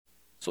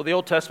So the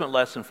Old Testament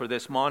lesson for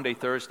this Maundy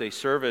Thursday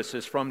service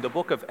is from the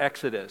book of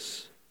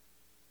Exodus,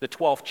 the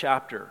 12th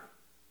chapter.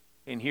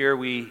 And here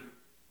we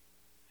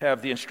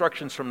have the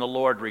instructions from the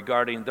Lord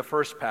regarding the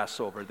first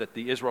Passover that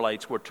the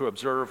Israelites were to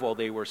observe while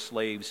they were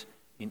slaves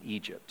in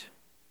Egypt.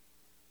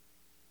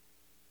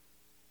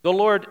 The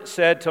Lord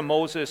said to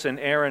Moses and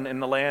Aaron in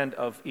the land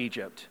of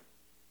Egypt,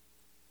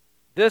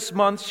 "This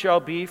month shall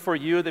be for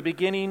you the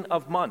beginning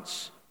of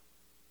months.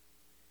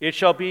 It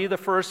shall be the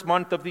first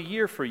month of the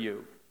year for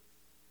you.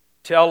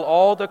 Tell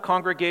all the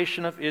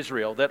congregation of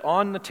Israel that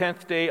on the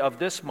 10th day of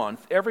this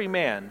month every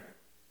man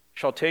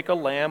shall take a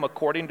lamb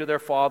according to their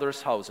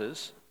fathers'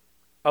 houses,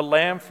 a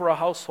lamb for a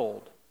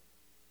household.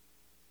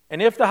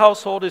 And if the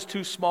household is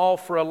too small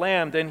for a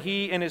lamb, then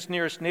he and his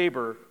nearest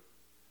neighbor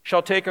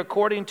shall take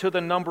according to the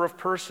number of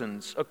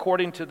persons,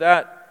 according to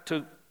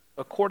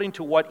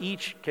what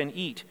each can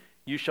eat,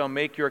 you shall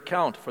make your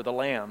count for the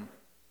lamb.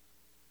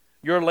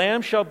 Your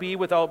lamb shall be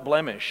without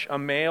blemish, a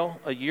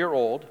male, a year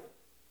old.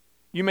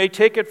 You may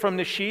take it from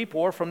the sheep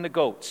or from the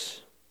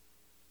goats.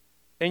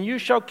 And you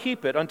shall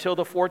keep it until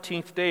the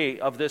 14th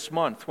day of this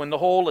month, when the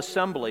whole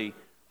assembly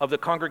of the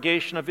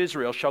congregation of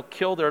Israel shall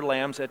kill their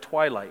lambs at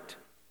twilight.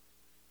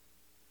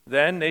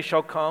 Then they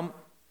shall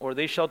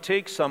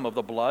take some of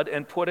the blood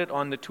and put it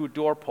on the 2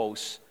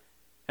 doorposts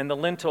and the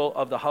lintel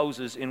of the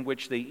houses in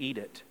which they eat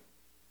it.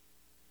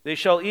 They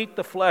shall eat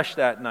the flesh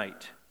that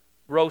night,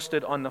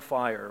 roasted on the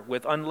fire.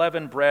 With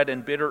unleavened bread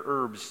and bitter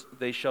herbs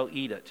they shall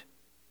eat it.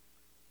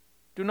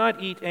 Do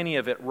not eat any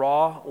of it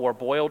raw or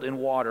boiled in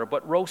water,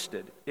 but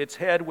roasted, its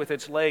head with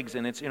its legs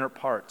and its inner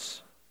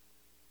parts.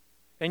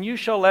 And you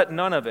shall let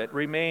none of it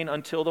remain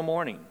until the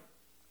morning.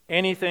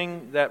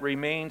 Anything that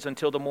remains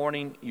until the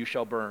morning you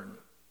shall burn.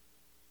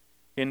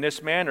 In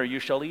this manner you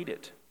shall eat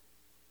it,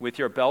 with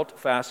your belt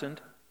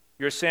fastened,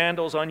 your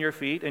sandals on your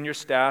feet, and your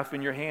staff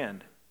in your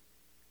hand.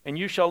 And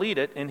you shall eat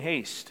it in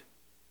haste.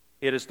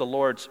 It is the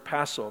Lord's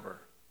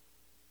Passover.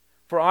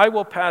 For I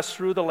will pass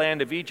through the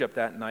land of Egypt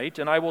that night,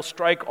 and I will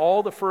strike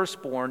all the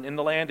firstborn in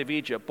the land of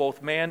Egypt,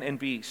 both man and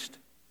beast.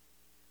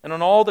 And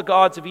on all the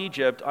gods of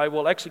Egypt I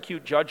will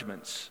execute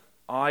judgments.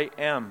 I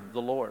am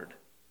the Lord.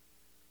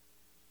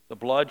 The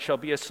blood shall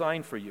be a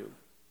sign for you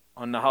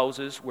on the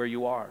houses where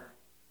you are.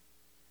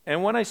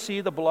 And when I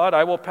see the blood,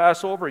 I will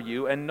pass over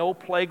you, and no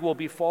plague will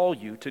befall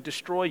you to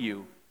destroy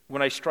you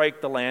when I strike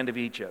the land of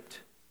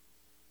Egypt.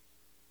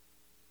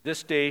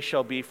 This day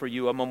shall be for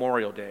you a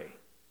memorial day,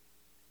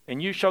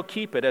 and you shall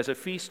keep it as a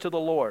feast to the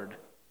Lord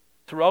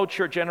throughout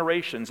your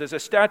generations, as a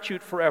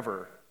statute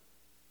forever.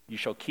 You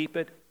shall keep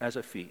it as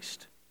a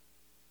feast."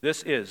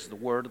 This is the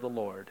word of the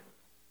Lord.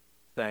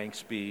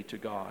 Thanks be to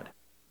God.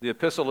 The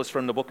epistle is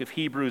from the book of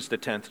Hebrews, the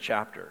 10th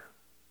chapter.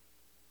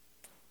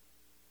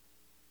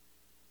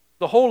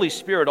 The Holy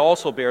Spirit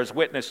also bears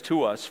witness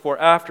to us, for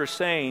after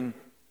saying,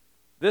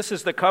 "This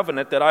is the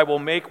covenant that I will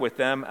make with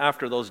them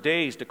after those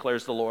days,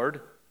 declares the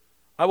Lord.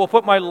 I will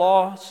put my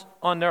laws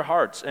on their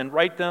hearts and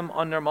write them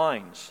on their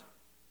minds."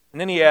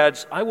 And then he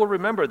adds, "I will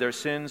remember their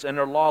sins and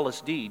their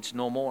lawless deeds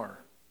no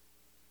more.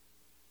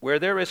 Where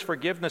there is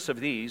forgiveness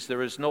of these,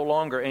 there is no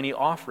longer any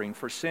offering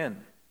for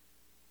sin.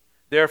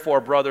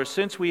 Therefore, brothers,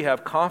 since we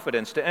have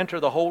confidence to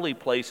enter the holy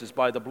places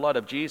by the blood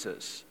of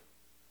Jesus,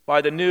 by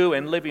the new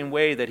and living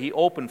way that he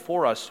opened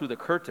for us through the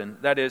curtain,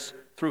 that is,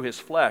 through his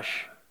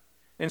flesh,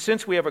 and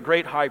since we have a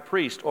great high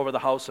priest over the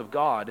house of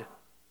God,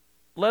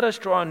 let us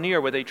draw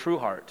near with a true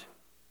heart,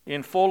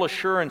 in full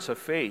assurance of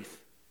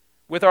faith,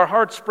 with our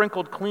hearts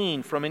sprinkled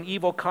clean from an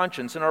evil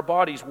conscience and our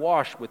bodies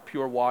washed with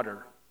pure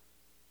water.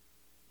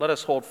 Let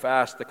us hold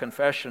fast the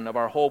confession of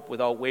our hope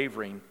without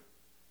wavering,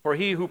 for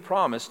he who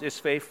promised is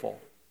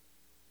faithful.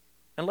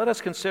 And let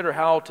us consider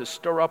how to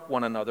stir up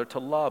one another to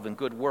love and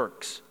good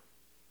works,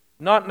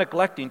 not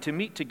neglecting to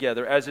meet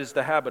together as is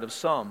the habit of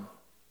some,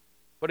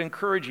 but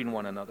encouraging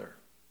one another,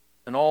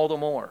 and all the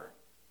more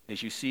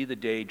as you see the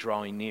day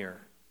drawing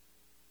near."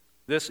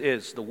 This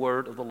is the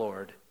word of the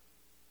Lord.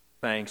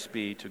 Thanks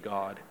be to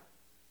God.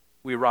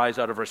 We rise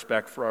out of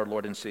respect for our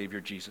Lord and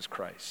Savior Jesus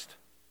Christ.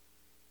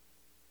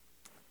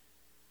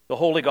 The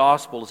Holy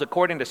Gospel is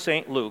according to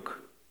St. Luke,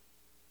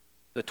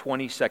 the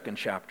 22nd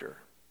chapter.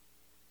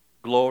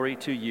 Glory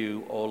to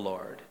you, O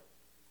Lord.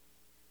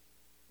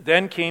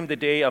 Then came the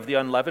day of the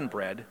unleavened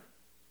bread,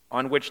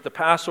 on which the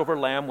Passover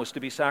lamb was to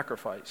be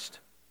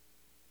sacrificed.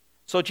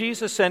 So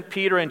Jesus sent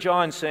Peter and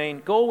John,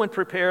 saying, "Go and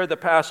prepare the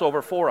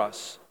Passover for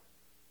us,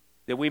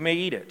 that we may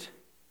eat it."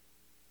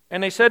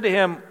 And they said to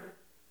him,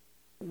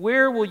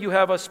 "Where will you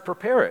have us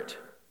prepare it?"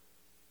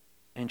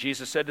 And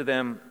Jesus said to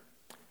them,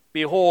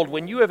 "Behold,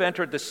 when you have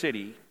entered the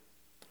city,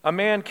 a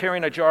man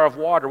carrying a jar of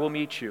water will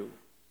meet you.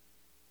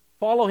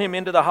 Follow him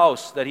into the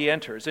house that he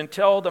enters, and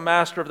tell the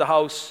master of the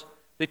house,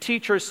 'The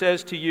teacher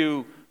says to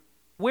you,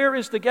 where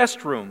is the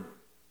guest room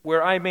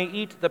where I may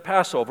eat the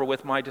Passover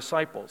with my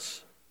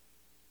disciples?'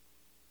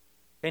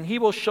 And he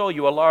will show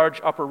you a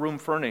large upper room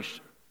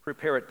furnished.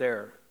 Prepare it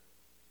there."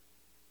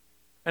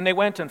 And they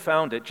went and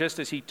found it, just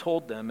as he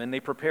told them, and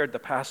they prepared the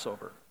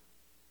Passover.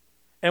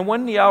 And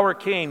when the hour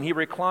came, he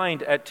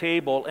reclined at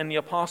table, and the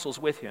apostles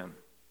with him.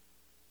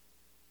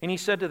 And he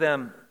said to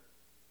them,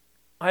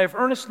 I have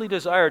earnestly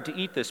desired to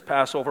eat this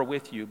Passover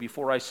with you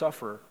before I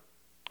suffer.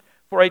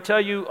 For I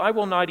tell you, I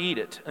will not eat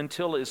it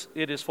until it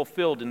is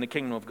fulfilled in the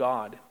kingdom of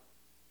God.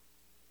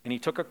 And he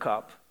took a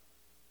cup,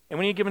 and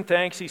when he had given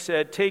thanks, he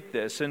said, Take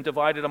this and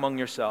divide it among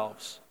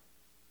yourselves.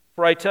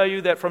 For I tell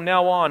you that from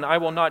now on I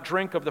will not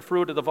drink of the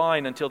fruit of the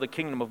vine until the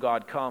kingdom of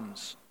God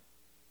comes.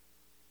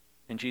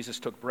 And Jesus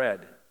took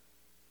bread.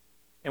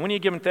 And when he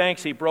had given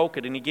thanks, he broke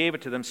it, and he gave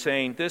it to them,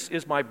 saying, This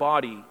is my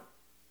body,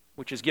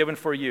 which is given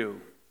for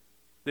you.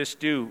 This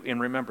do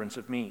in remembrance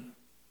of me.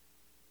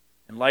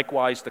 And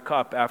likewise the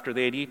cup after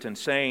they had eaten,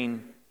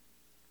 saying,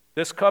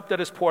 This cup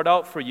that is poured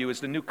out for you is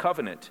the new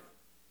covenant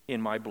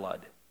in my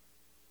blood.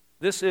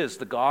 This is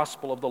the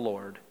gospel of the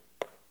Lord.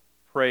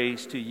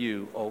 Praise to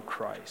you, O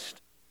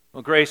Christ.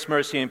 Well, grace,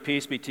 mercy, and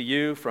peace be to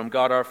you from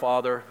God our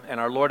Father and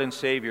our Lord and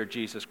Savior,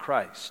 Jesus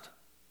Christ.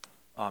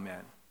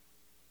 Amen.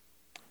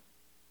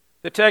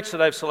 The text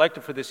that I've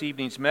selected for this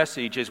evening's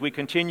message, as we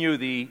continue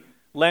the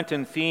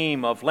Lenten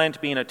theme of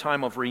Lent being a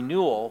time of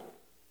renewal,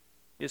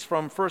 is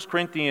from 1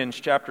 Corinthians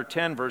chapter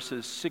 10,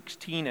 verses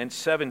 16 and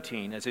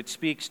 17, as it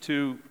speaks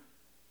to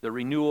the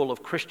renewal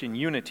of Christian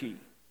unity.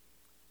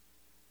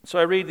 So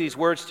I read these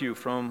words to you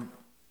from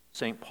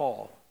St.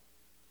 Paul.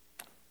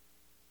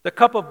 The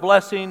cup of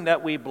blessing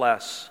that we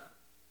bless,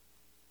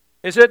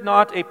 is it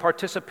not a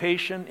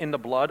participation in the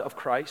blood of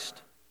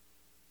Christ?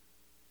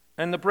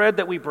 And the bread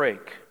that we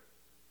break,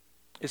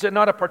 is it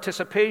not a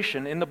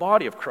participation in the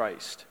body of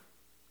Christ?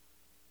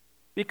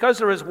 Because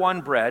there is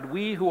one bread,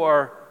 we who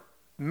are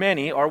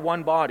many are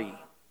one body,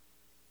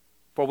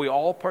 for we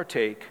all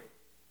partake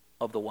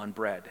of the one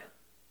bread.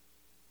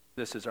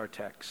 This is our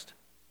text.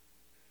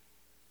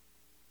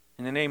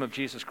 In the name of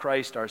Jesus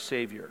Christ, our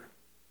Savior,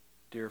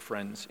 dear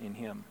friends in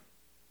Him.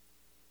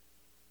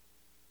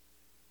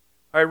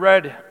 I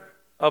read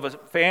of a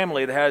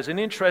family that has an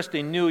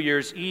interesting New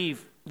Year's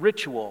Eve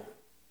ritual.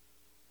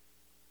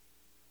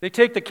 They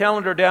take the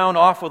calendar down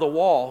off of the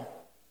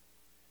wall,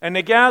 and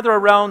they gather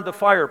around the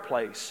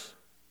fireplace.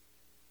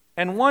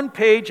 And one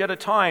page at a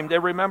time, they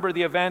remember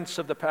the events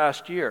of the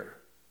past year.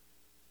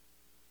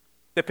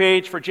 The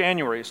page for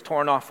January is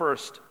torn off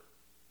first.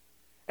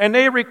 And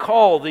they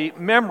recall the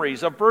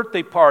memories of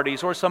birthday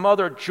parties or some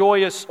other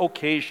joyous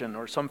occasion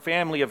or some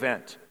family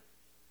event.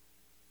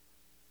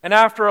 And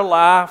after a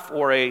laugh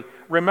or a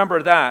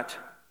remember that,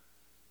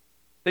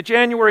 the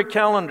January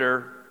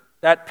calendar,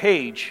 that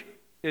page,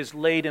 is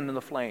laid into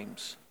the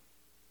flames.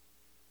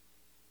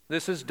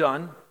 This is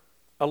done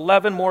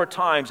 11 more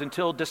times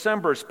until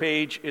December's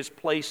page is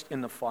placed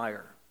in the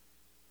fire.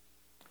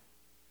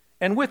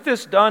 And with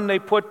this done, they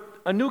put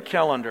a new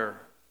calendar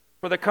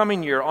for the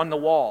coming year on the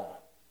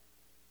wall,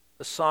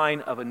 the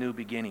sign of a new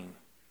beginning.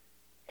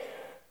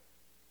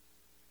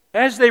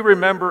 As they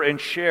remember and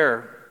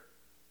share,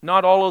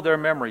 not all of their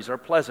memories are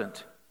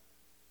pleasant.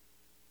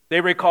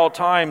 They recall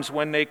times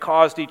when they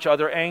caused each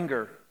other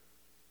anger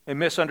and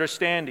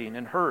misunderstanding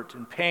and hurt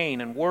and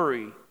pain and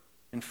worry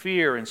and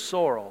fear and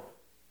sorrow.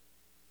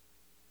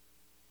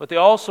 But they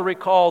also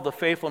recall the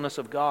faithfulness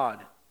of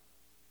God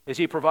as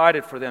He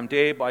provided for them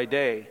day by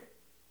day.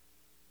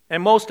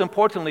 And most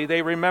importantly,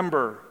 they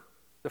remember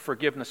the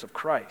forgiveness of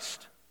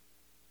Christ.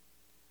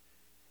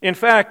 In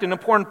fact, an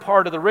important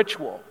part of the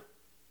ritual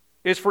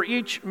is for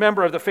each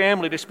member of the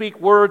family to speak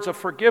words of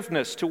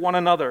forgiveness to one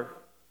another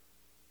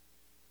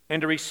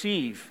and to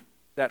receive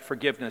that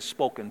forgiveness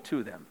spoken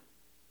to them.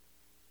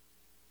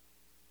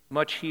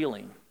 Much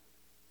healing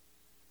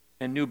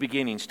and new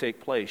beginnings take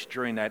place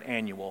during that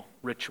annual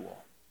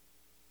ritual.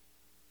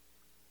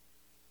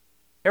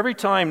 Every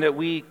time that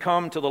we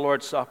come to the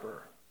Lord's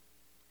Supper,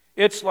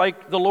 it's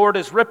like the Lord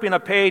is ripping a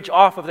page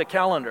off of the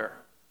calendar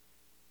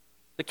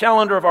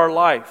of our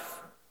life,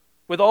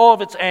 with all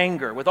of its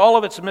anger, with all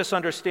of its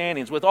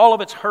misunderstandings, with all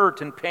of its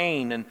hurt and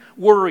pain and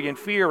worry and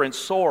fear and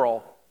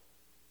sorrow.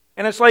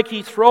 And it's like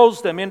He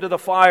throws them into the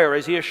fire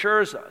as He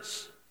assures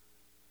us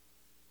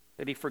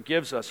that He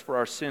forgives us for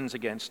our sins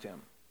against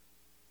Him.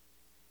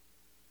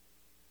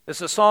 As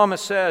the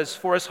psalmist says,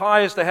 "For as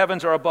high as the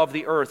heavens are above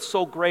the earth,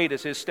 so great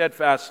is His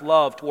steadfast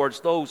love towards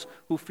those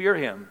who fear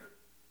Him.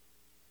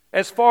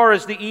 As far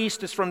as the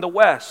east is from the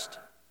west,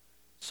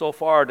 so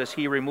far does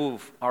He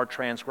remove our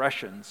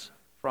transgressions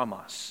from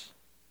us."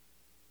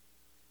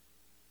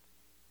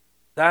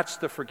 That's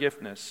the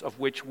forgiveness of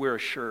which we're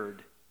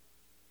assured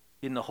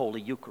in the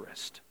Holy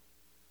Eucharist.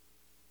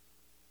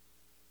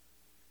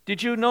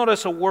 Did you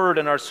notice a word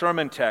in our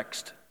sermon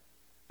text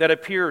that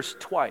appears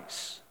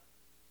twice?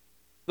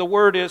 The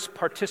word is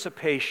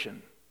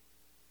participation.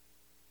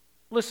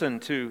 Listen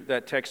to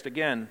that text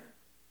again.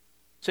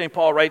 St.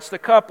 Paul writes, "The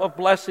cup of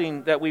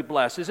blessing that we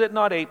bless, is it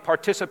not a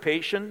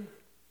participation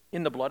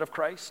in the blood of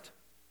Christ?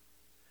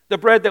 The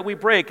bread that we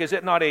break, is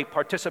it not a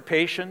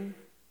participation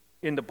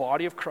in the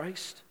body of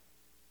Christ?"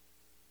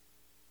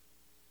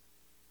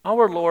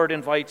 Our Lord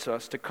invites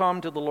us to come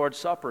to the Lord's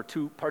Supper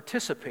to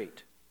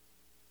participate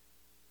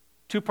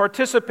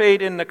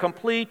in the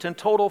complete and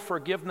total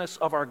forgiveness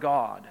of our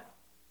God.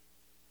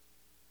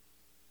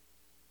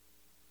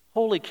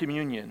 Holy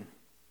Communion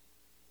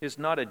is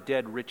not a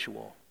dead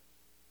ritual.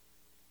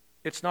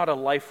 It's not a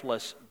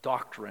lifeless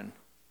doctrine,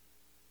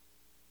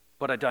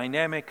 but a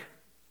dynamic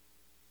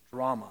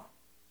drama.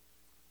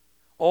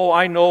 Oh,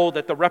 I know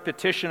that the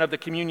repetition of the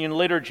communion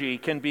liturgy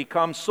can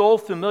become so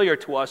familiar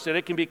to us that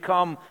it can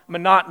become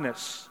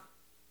monotonous.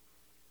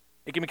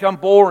 It can become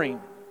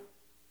boring.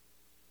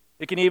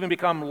 It can even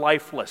become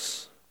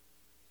lifeless.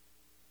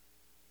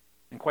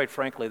 And quite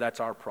frankly, that's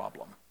our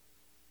problem.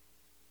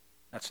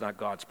 That's not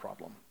God's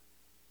problem.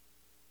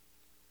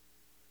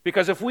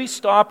 Because if we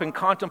stop and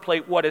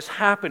contemplate what is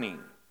happening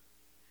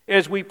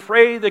as we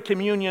pray the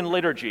communion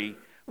liturgy,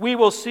 we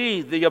will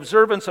see the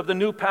observance of the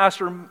new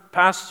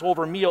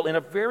Passover meal in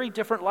a very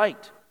different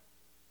light.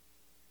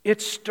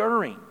 It's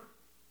stirring.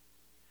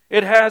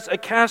 It has a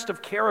cast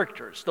of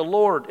characters, the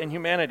Lord and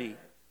humanity.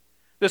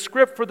 The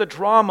script for the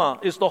drama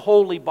is the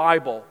Holy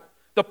Bible.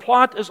 The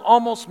plot is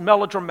almost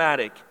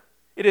melodramatic.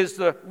 It is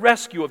the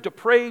rescue of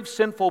depraved,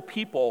 sinful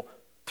people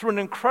through an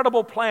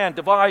incredible plan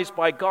devised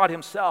by God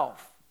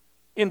Himself,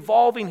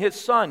 involving His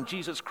Son,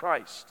 Jesus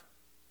Christ.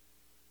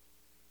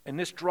 And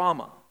this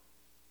drama,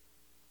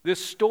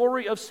 this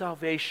story of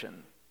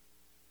salvation,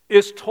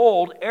 is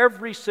told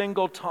every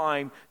single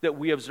time that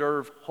we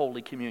observe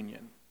Holy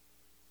Communion.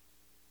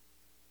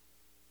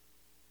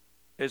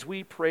 As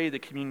we pray the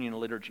communion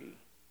liturgy,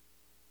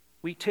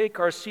 we take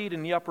our seat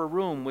in the upper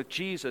room with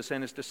Jesus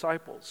and His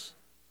disciples.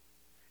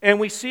 And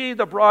we see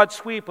the broad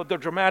sweep of the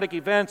dramatic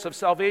events of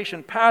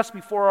salvation pass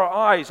before our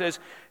eyes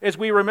as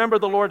we remember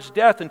the Lord's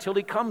death until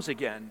He comes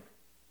again.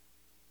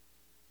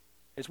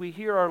 As we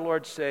hear our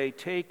Lord say,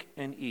 "Take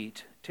and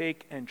eat,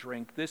 take and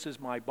drink. This is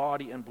my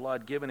body and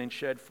blood given and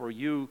shed for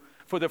you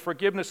for the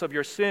forgiveness of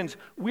your sins,"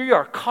 we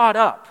are caught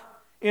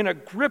up in a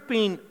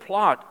gripping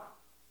plot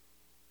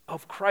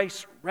of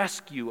Christ's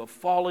rescue of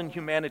fallen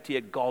humanity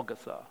at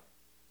Golgotha.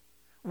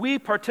 We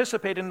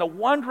participate in the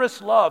wondrous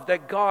love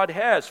that God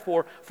has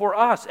for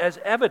us, as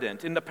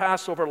evident in the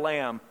Passover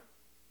lamb,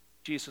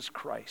 Jesus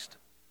Christ,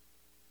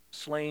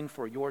 slain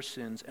for your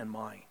sins and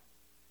mine.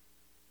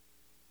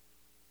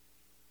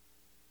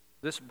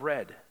 This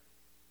bread,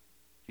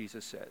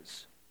 Jesus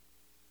says,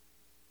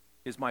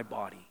 is my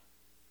body,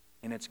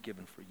 and it's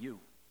given for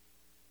you.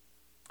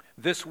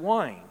 This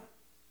wine,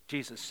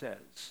 Jesus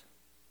says,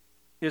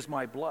 is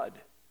my blood,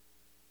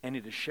 and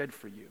it is shed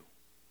for you.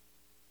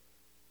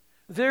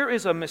 There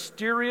is a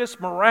mysterious,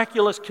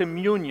 miraculous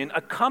communion, a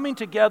coming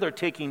together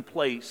taking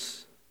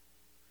place.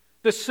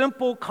 The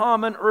simple,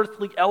 common,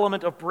 earthly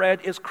element of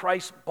bread is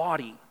Christ's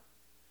body.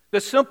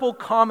 The simple,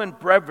 common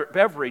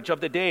beverage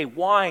of the day,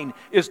 wine,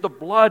 is the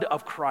blood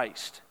of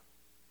Christ.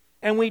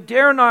 And we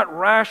dare not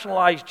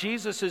rationalize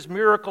Jesus'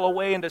 miracle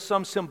away into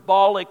some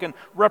symbolic and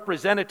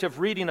representative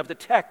reading of the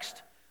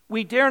text.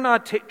 We dare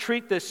not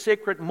treat this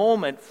sacred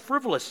moment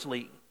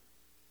frivolously.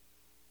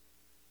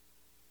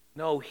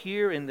 No,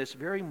 here in this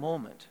very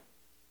moment,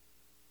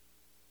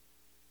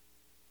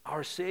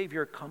 our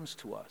Savior comes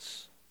to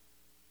us,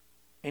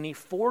 and He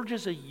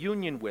forges a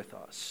union with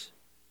us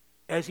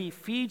as He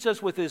feeds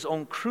us with His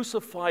own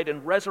crucified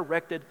and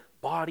resurrected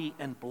body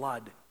and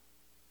blood.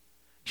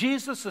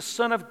 Jesus, the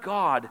Son of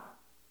God,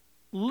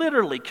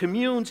 literally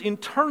communes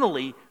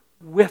internally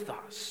with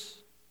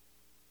us.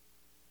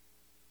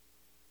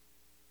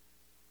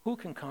 Who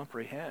can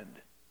comprehend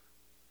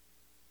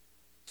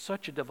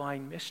such a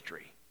divine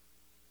mystery?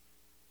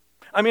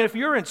 I mean, if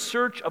you're in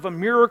search of a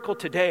miracle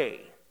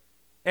today,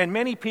 and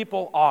many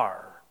people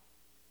are,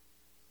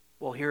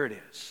 well, here it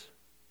is.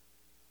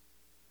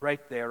 Right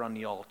there on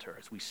the altar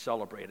as we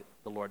celebrate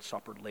the Lord's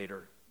Supper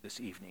later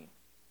this evening.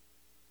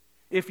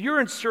 If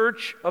you're in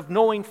search of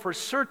knowing for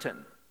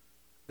certain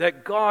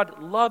that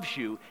God loves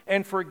you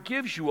and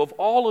forgives you of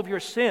all of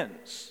your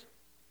sins,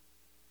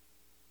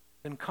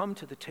 then come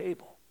to the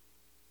table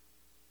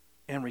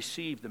and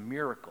receive the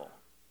miracle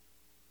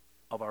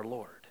of our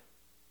Lord.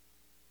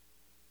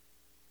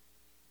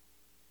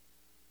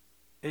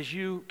 As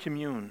you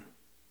commune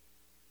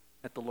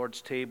at the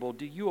Lord's table,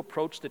 do you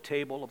approach the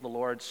table of the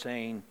Lord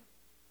saying,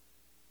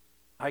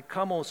 "I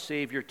come, O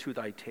Savior, to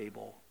thy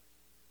table.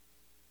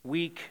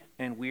 Weak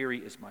and weary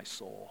is my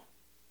soul.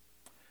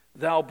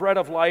 Thou, bread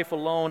of life,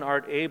 alone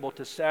art able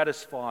to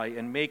satisfy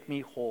and make me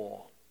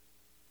whole.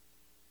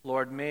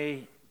 Lord,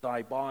 may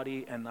thy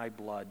body and thy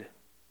blood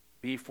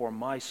be for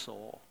my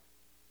soul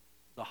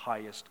the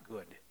highest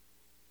good."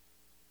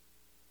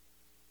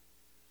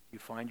 You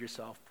find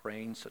yourself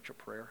praying such a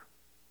prayer?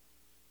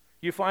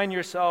 You find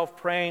yourself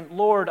praying,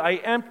 "Lord, I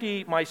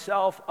empty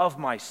myself of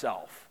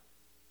myself.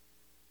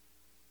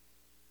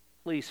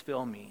 Please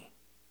fill me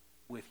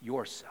with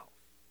yourself."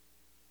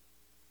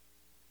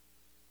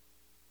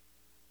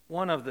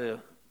 One of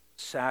the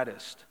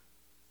saddest,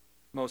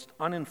 most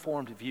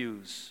uninformed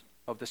views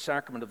of the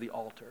sacrament of the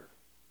altar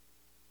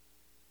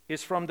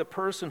is from the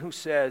person who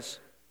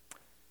says,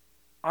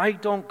 "I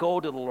don't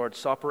go to the Lord's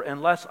Supper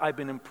unless I've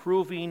been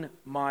improving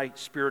my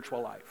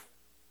spiritual life.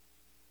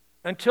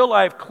 Until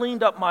I've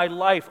cleaned up my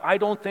life, I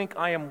don't think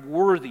I am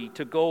worthy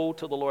to go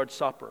to the Lord's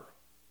Supper."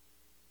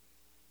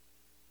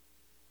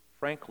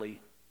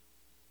 Frankly,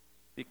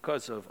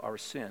 because of our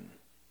sin,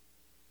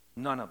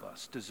 None of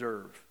us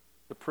deserve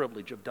the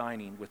privilege of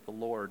dining with the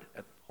Lord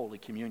at Holy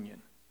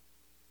Communion.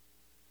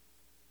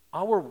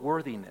 Our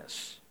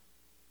worthiness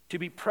to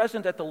be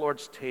present at the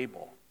Lord's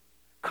table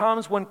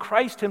comes when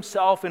Christ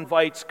himself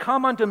invites,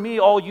 "Come unto me,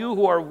 all you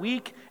who are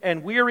weak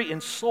and weary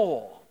in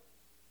soul,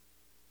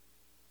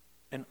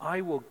 and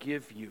I will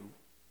give you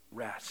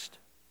rest."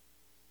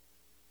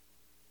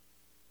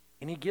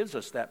 And he gives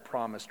us that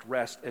promised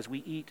rest as we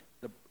eat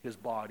his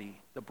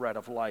body, the bread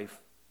of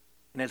life,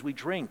 and as we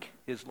drink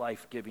his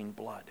life-giving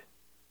blood.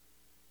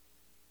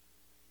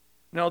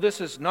 Now,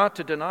 this is not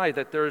to deny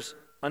that there's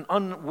an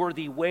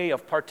unworthy way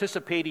of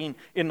participating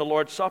in the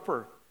Lord's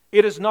Supper.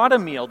 It is not a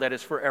meal that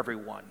is for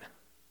everyone.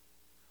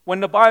 When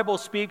the Bible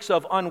speaks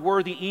of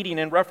unworthy eating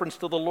in reference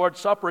to the Lord's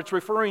Supper, it's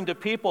referring to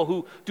people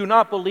who do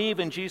not believe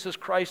in Jesus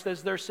Christ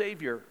as their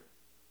Savior.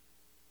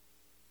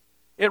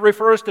 It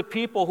refers to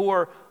people who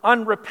are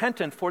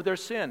unrepentant for their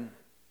sin.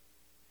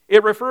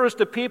 It refers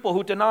to people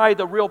who deny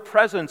the real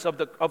presence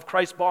of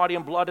Christ's body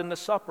and blood in the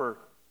supper.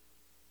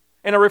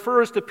 And it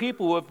refers to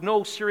people who have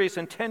no serious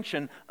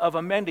intention of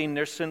amending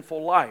their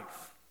sinful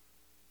life.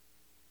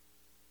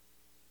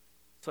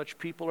 Such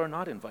people are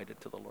not invited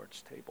to the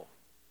Lord's table.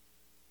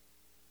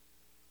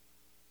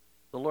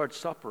 The Lord's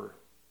Supper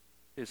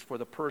is for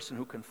the person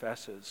who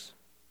confesses,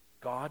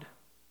 "God,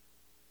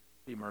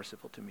 be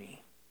merciful to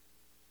me,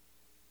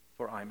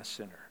 for I'm a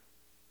sinner."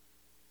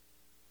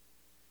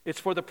 It's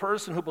for the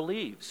person who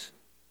believes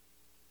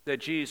that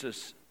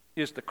Jesus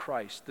is the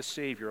Christ, the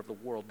Savior of the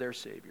world, their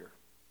Savior.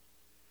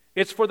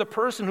 It's for the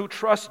person who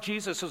trusts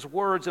Jesus'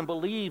 words and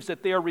believes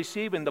that they are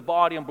receiving the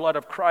body and blood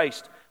of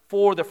Christ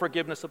for the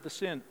forgiveness of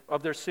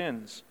their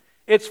sins.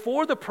 It's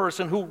for the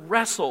person who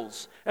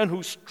wrestles and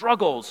who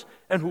struggles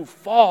and who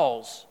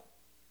falls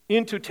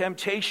into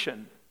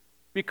temptation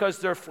because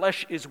their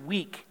flesh is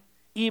weak,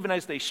 even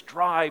as they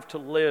strive to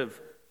live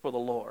for the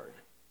Lord.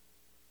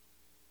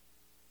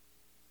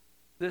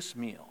 This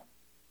meal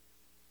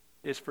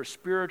is for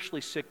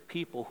spiritually sick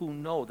people who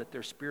know that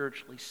they're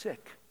spiritually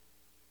sick.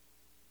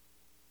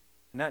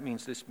 And that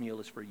means this meal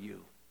is for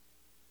you,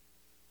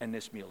 and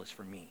this meal is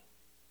for me.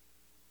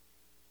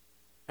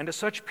 And to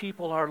such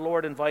people our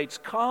Lord invites,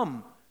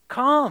 "Come,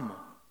 come,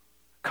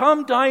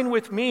 come dine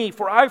with me,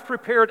 for I've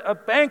prepared a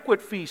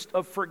banquet feast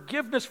of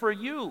forgiveness for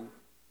you,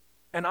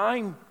 and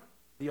I'm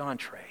the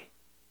entree."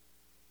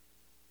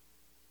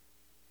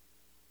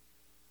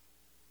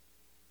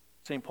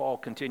 St. Paul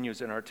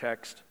continues in our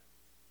text,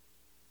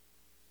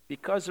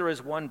 "Because there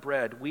is one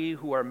bread, we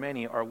who are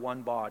many are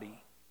one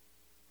body,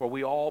 for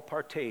we all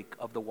partake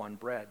of the one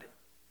bread."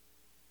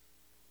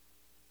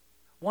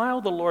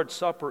 While the Lord's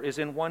Supper is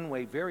in one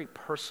way very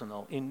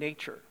personal in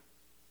nature,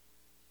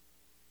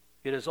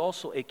 it is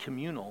also a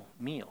communal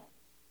meal.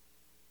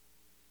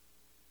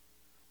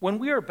 When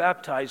we are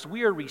baptized,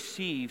 we are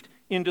received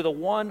into the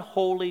one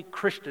holy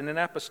Christian and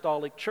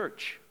apostolic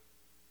church.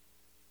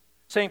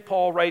 St.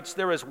 Paul writes,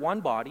 "There is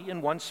one body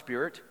and one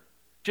Spirit,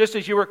 just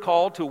as you were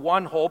called to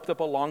one hope that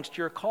belongs to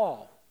your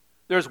call.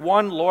 There's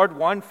one Lord,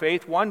 one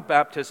faith, one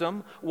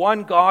baptism,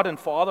 one God and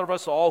Father of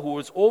us all, who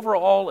is over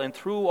all and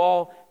through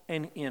all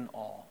and in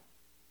all."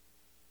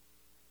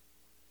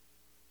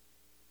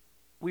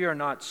 We are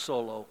not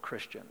solo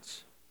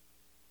Christians.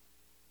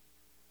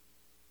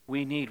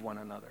 We need one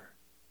another.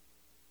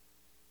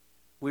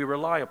 We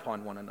rely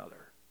upon one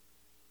another.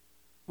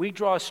 We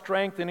draw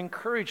strength and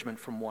encouragement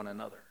from one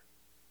another.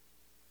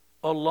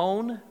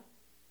 Alone,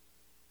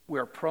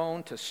 we're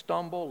prone to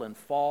stumble and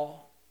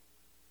fall,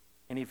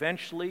 and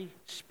eventually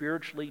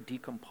spiritually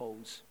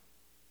decompose.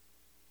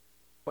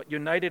 But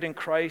united in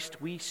Christ,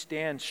 we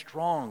stand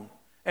strong,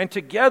 and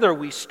together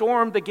we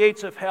storm the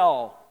gates of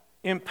hell,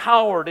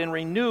 empowered and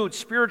renewed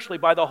spiritually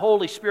by the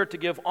Holy Spirit to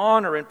give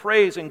honor and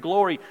praise and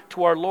glory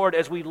to our Lord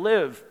as we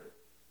live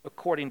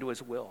according to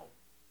his will.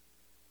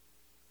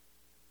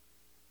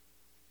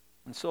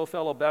 And so,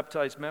 fellow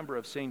baptized member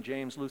of St.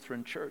 James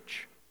Lutheran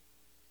Church,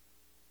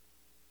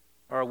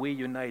 are we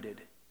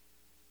united?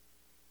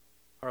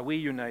 Are we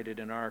united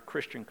in our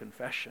Christian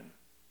confession?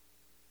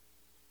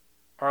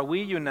 Are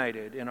we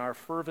united in our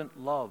fervent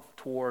love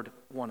toward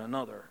one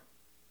another?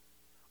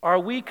 Are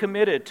we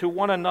committed to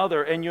one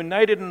another and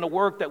united in the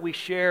work that we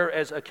share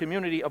as a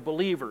community of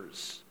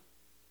believers?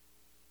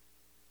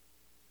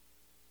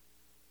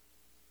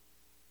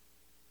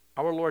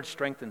 Our Lord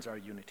strengthens our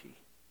unity,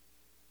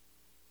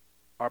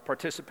 our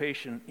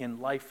participation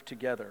in life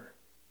together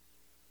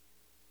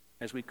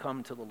as we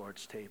come to the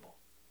Lord's table.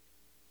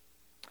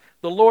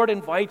 The Lord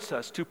invites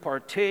us to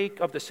partake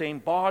of the same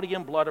body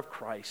and blood of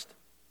Christ.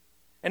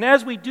 And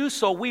as we do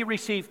so, we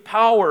receive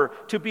power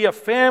to be a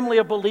family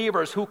of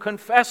believers who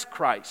confess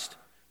Christ,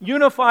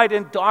 unified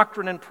in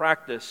doctrine and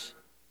practice.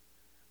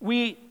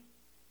 We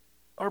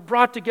are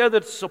brought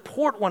together to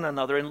support one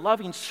another in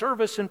loving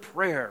service and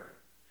prayer,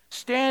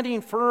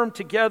 standing firm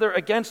together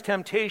against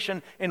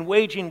temptation and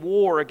waging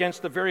war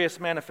against the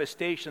various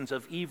manifestations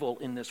of evil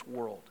in this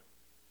world,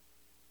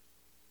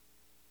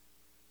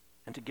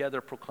 and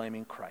together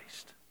proclaiming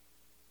Christ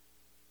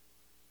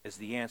as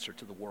the answer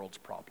to the world's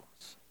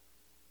problems.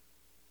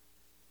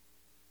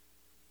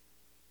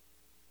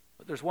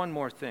 But there's one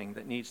more thing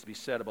that needs to be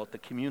said about the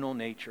communal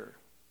nature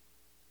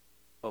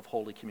of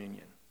Holy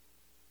Communion.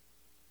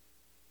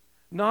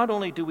 Not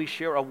only do we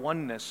share a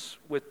oneness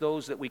with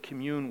those that we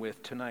commune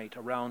with tonight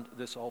around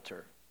this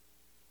altar,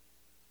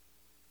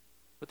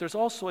 but there's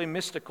also a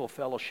mystical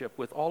fellowship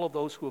with all of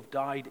those who have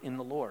died in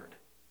the Lord.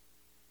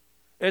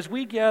 As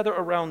we gather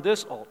around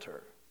this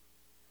altar,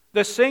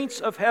 the saints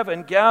of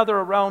heaven gather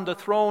around the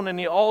throne and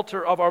the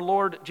altar of our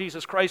Lord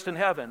Jesus Christ in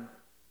heaven.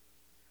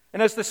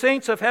 And as the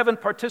saints of heaven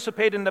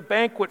participate in the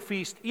banquet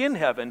feast in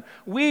heaven,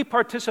 we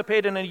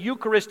participate in a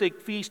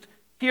Eucharistic feast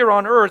here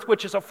on earth,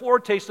 which is a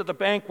foretaste of the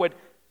banquet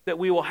that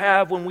we will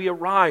have when we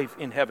arrive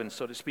in heaven,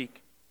 so to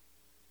speak.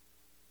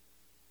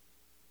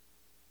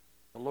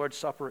 The Lord's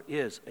Supper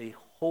is a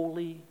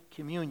holy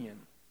communion.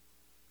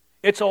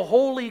 It's a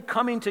holy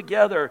coming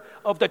together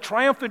of the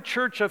triumphant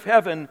church of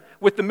heaven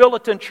with the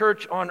militant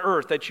church on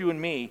earth, that's you and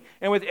me,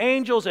 and with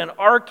angels and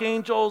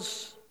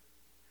archangels,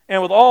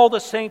 and with all the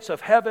saints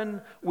of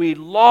heaven. We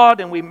laud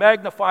and we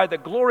magnify the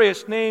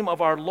glorious name of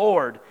our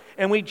Lord,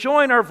 and we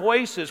join our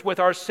voices with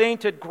our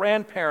sainted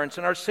grandparents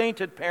and our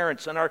sainted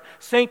parents and our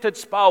sainted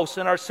spouse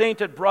and our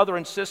sainted brother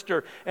and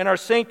sister and our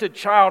sainted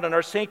child and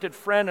our sainted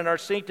friend and our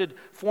sainted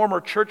former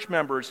church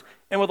members,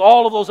 and with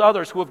all of those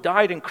others who have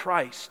died in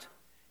Christ.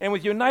 And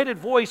with united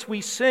voice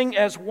we sing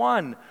as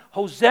one,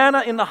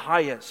 Hosanna in the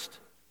highest.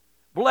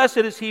 Blessed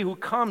is he who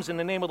comes in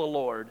the name of the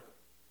Lord.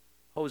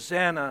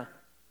 Hosanna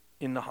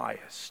in the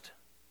highest.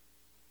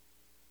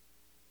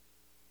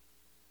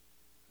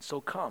 So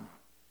come.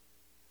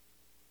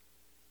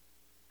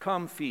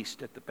 Come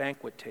feast at the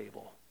banquet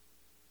table,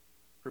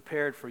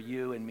 prepared for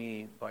you and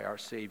me by our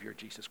Savior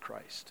Jesus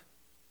Christ.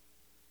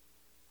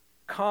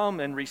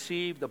 Come and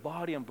receive the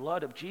body and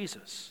blood of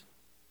Jesus,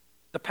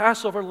 the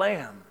Passover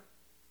Lamb,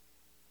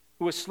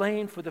 who was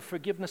slain for the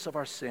forgiveness of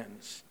our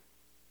sins.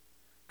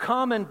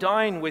 Come and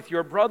dine with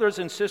your brothers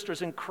and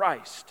sisters in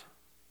Christ,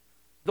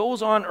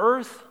 those on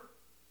earth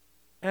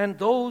and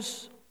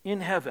those in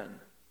heaven,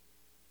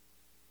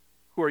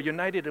 who are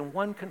united in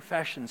one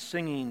confession,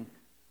 singing,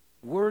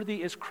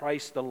 "Worthy is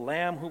Christ, the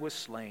Lamb who was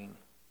slain,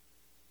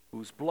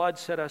 whose blood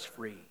set us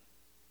free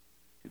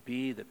to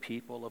be the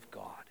people of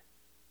God."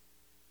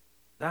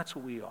 That's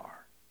what we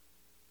are,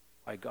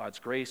 by God's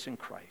grace in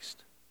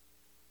Christ,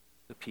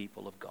 the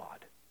people of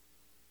God.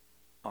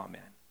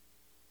 Amen.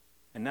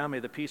 And now may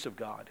the peace of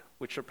God,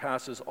 which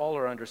surpasses all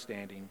our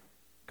understanding,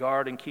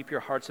 guard and keep your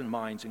hearts and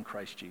minds in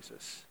Christ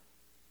Jesus.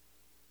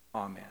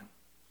 Amen.